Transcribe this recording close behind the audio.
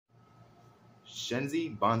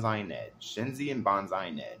Shenzi, Bonsai, Ned. Shenzi and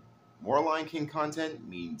Bonsai, Ned. More Lion King content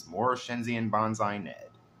means more Shenzi and Bonsai, Ned.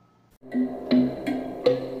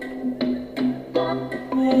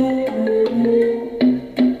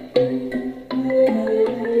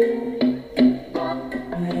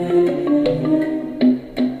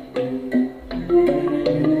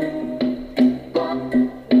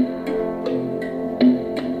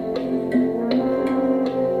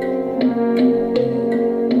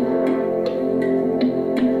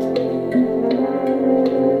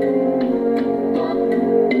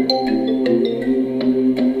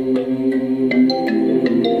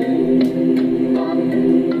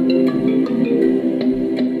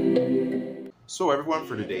 So everyone,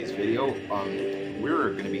 for today's video,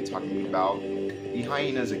 we're going to be talking about the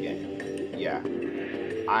hyenas again. Yeah,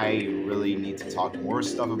 I really need to talk more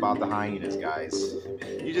stuff about the hyenas, guys.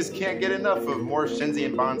 You just can't get enough of more Shenzi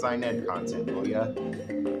and Bonsai Ned content, oh yeah?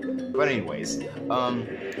 But anyways,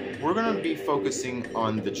 we're going to be focusing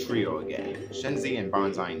on the trio again, Shenzi and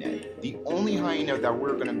Bonsai Ned. The only hyena that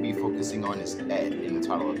we're going to be focusing on is Ed in the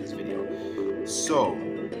title of this video. So,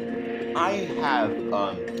 I have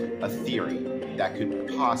a theory that could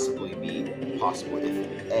possibly be possible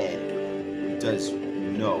if Ed does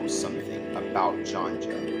know something about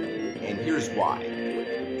Janja. And here's why.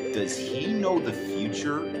 Does he know the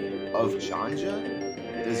future of Janja?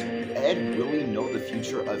 Does Ed really know the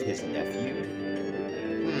future of his nephew?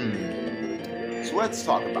 So let's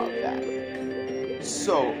talk about that.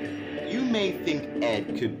 So, you may think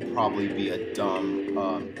Ed could probably be a dumb,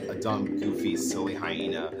 goofy, silly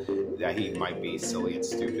hyena, that he might be silly and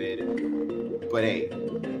stupid. But hey,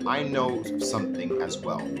 I know something as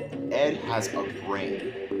well. Ed has a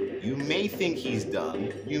brain. You may think he's dumb,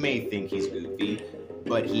 you may think he's goofy,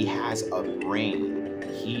 but he has a brain.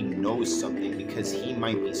 He knows something because he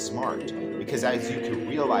might be smart. Because as you can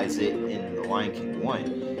realize it in The Lion King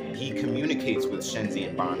 1, he communicates with Shenzi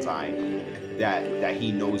and Bonsai that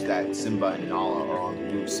he knows that Simba and Nala are on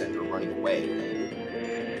the loose and they're running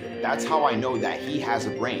away. That's how I know that he has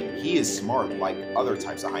a brain. He is smart like other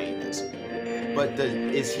types of hyenas. But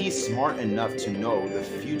is he smart enough to know the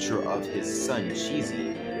future of his son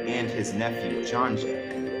Cheesy and his nephew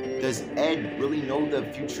Janja? Does Ed really know the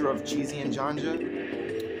future of Cheesy and Janja?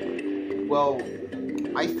 Well,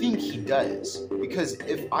 I think he does. Because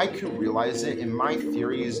if I could realize it in my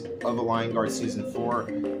theories of A Lion Guard Season 4,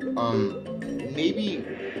 maybe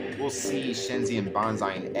we'll see Shenzi and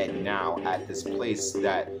Bonsai and Ed now at this place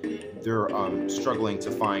that they're struggling to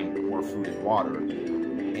find more food and water.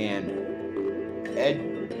 And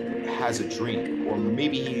Ed has a dream, or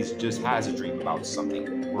maybe he just has a dream about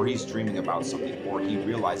something, or he's dreaming about something, or he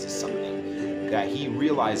realizes something that he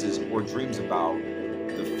realizes or dreams about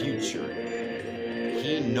the future.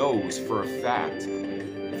 He knows for a fact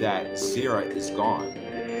that Zira is gone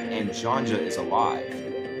and Janja is alive.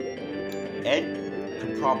 Ed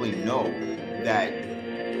could probably know that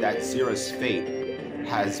Zira's fate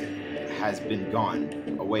has been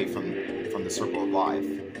gone away from the circle of life.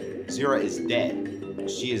 Zira is dead.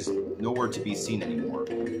 She is nowhere to be seen anymore.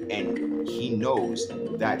 And he knows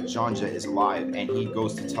that Janja is alive, and he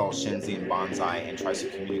goes to tell Shenzi and Bonsai and tries to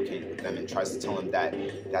communicate with them and tries to tell them that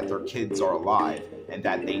their kids are alive and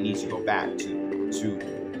that they need to go back to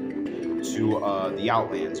the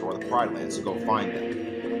Outlands or the Pride Lands to go find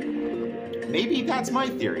them. Maybe that's my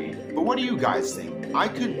theory, but what do you guys think? I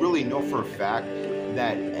could really know for a fact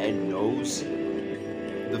that Ed knows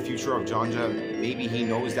the future of Janja. Maybe he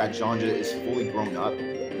knows that Janja is fully grown up.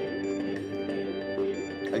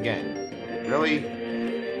 Again, really,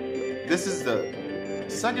 this is the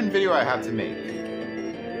second video I have to make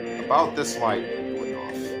about this light going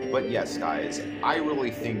off. But yes, guys, I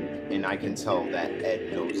really think, and I can tell that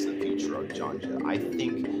Ed knows the future of Janja. I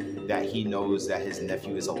think that he knows that his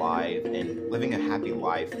nephew is alive and living a happy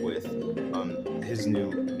life with his new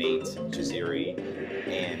mate, Jaziri,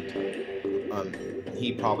 and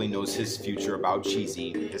he probably knows his future about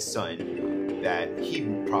Cheesy, his son, that he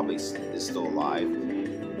probably is still alive,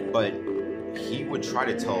 but he would try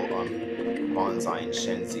to tell Bonsai and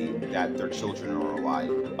Shenzi that their children are alive.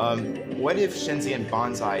 What if Shenzi and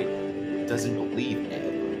Bonsai doesn't believe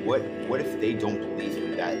Ed? What if they don't believe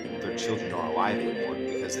him that their children are alive anymore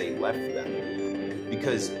because they left them?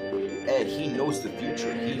 Because Ed, he knows the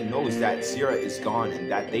future. He knows that Zira is gone and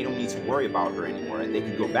that they don't need to worry about her anymore, and they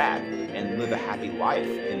can go back and live a happy life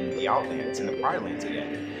in the Outlands, in the Pride Lands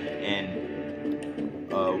again. And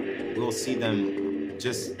we'll see them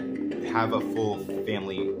just have a full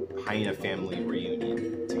family, hyena family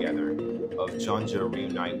reunion together, of Janja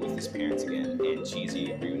reunite with his parents again, and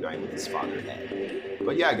Cheesy reunite with his father Ed.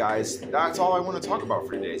 But yeah, guys, that's all I want to talk about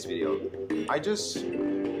for today's video. I just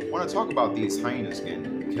want to talk about these hyenas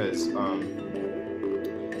again because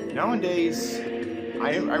nowadays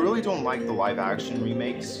I really don't like the live action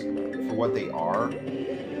remakes for what they are.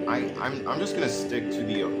 I'm just gonna stick to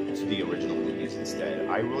the original movies instead.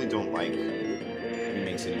 I really don't like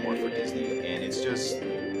remakes anymore for Disney, and it's just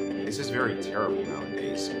very terrible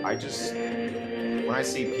nowadays. When I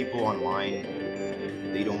see people online,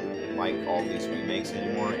 they don't like all these remakes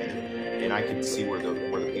anymore, and I can see where the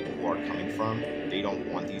people are coming from. They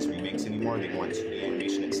don't want these remakes anymore. They want 2D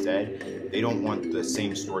animation instead. They don't want the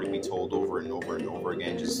same story to be told over and over and over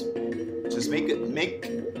again. Just make a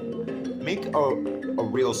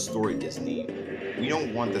real story, Disney. We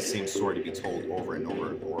don't want the same story to be told over and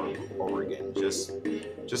over again. Just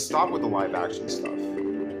stop with the live action stuff.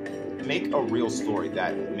 Make a real story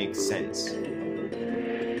that makes sense.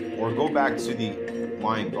 Or go back to the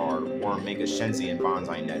Lion Guard, or make a Shenzi and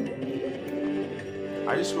Banzai Net.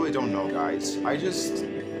 I just really don't know, guys. I just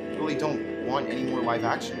really don't want any more live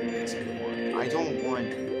action remakes anymore. I don't want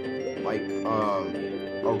like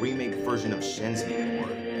a remake version of Shenzi anymore,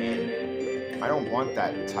 and I don't want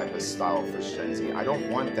that type of style for Shenzi. I don't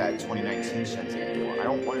want that 2019 Shenzi anymore. I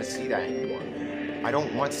don't want to see that anymore. I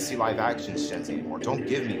don't want to see live action Shenzi anymore. Don't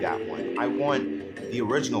give me that one. I want the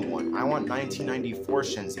original one. I want 1994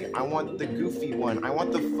 Shenzi. I want the goofy one. I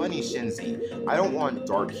want the funny Shenzi. I don't want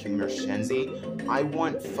dark humor Shenzi. I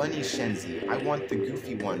want funny Shenzi. I want the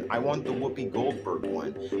goofy one. I want the Whoopi Goldberg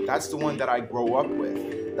one. That's the one that I grow up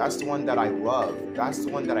with. That's the one that I love. That's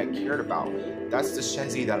the one that I cared about. That's the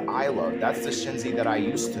Shenzi that I love. That's the Shenzi that I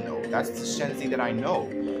used to know. That's the Shenzi that I know.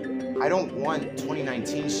 I don't want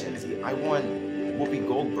 2019 Shenzi. I want Whoopi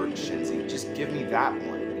Goldberg Shenzi. Just give me that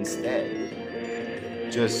one instead.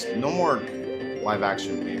 Just no more live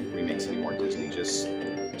action remakes anymore, Disney. Just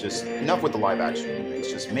enough with the live action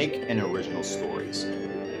remakes. Just make an original stories.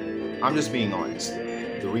 I'm just being honest.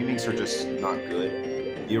 The remakes are just not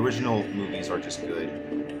good. The original movies are just good.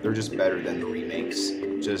 They're just better than the remakes.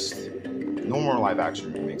 Just no more live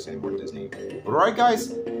action remakes anymore, Disney. But alright,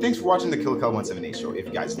 guys, thanks for watching the KillerCut178 show. If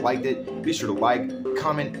you guys liked it, be sure to like,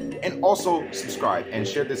 comment, and also subscribe and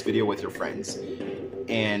share this video with your friends.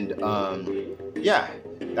 And yeah,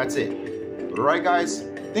 that's it. But alright, guys,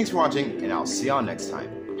 thanks for watching, and I'll see y'all next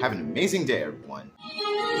time. Have an amazing day, everyone.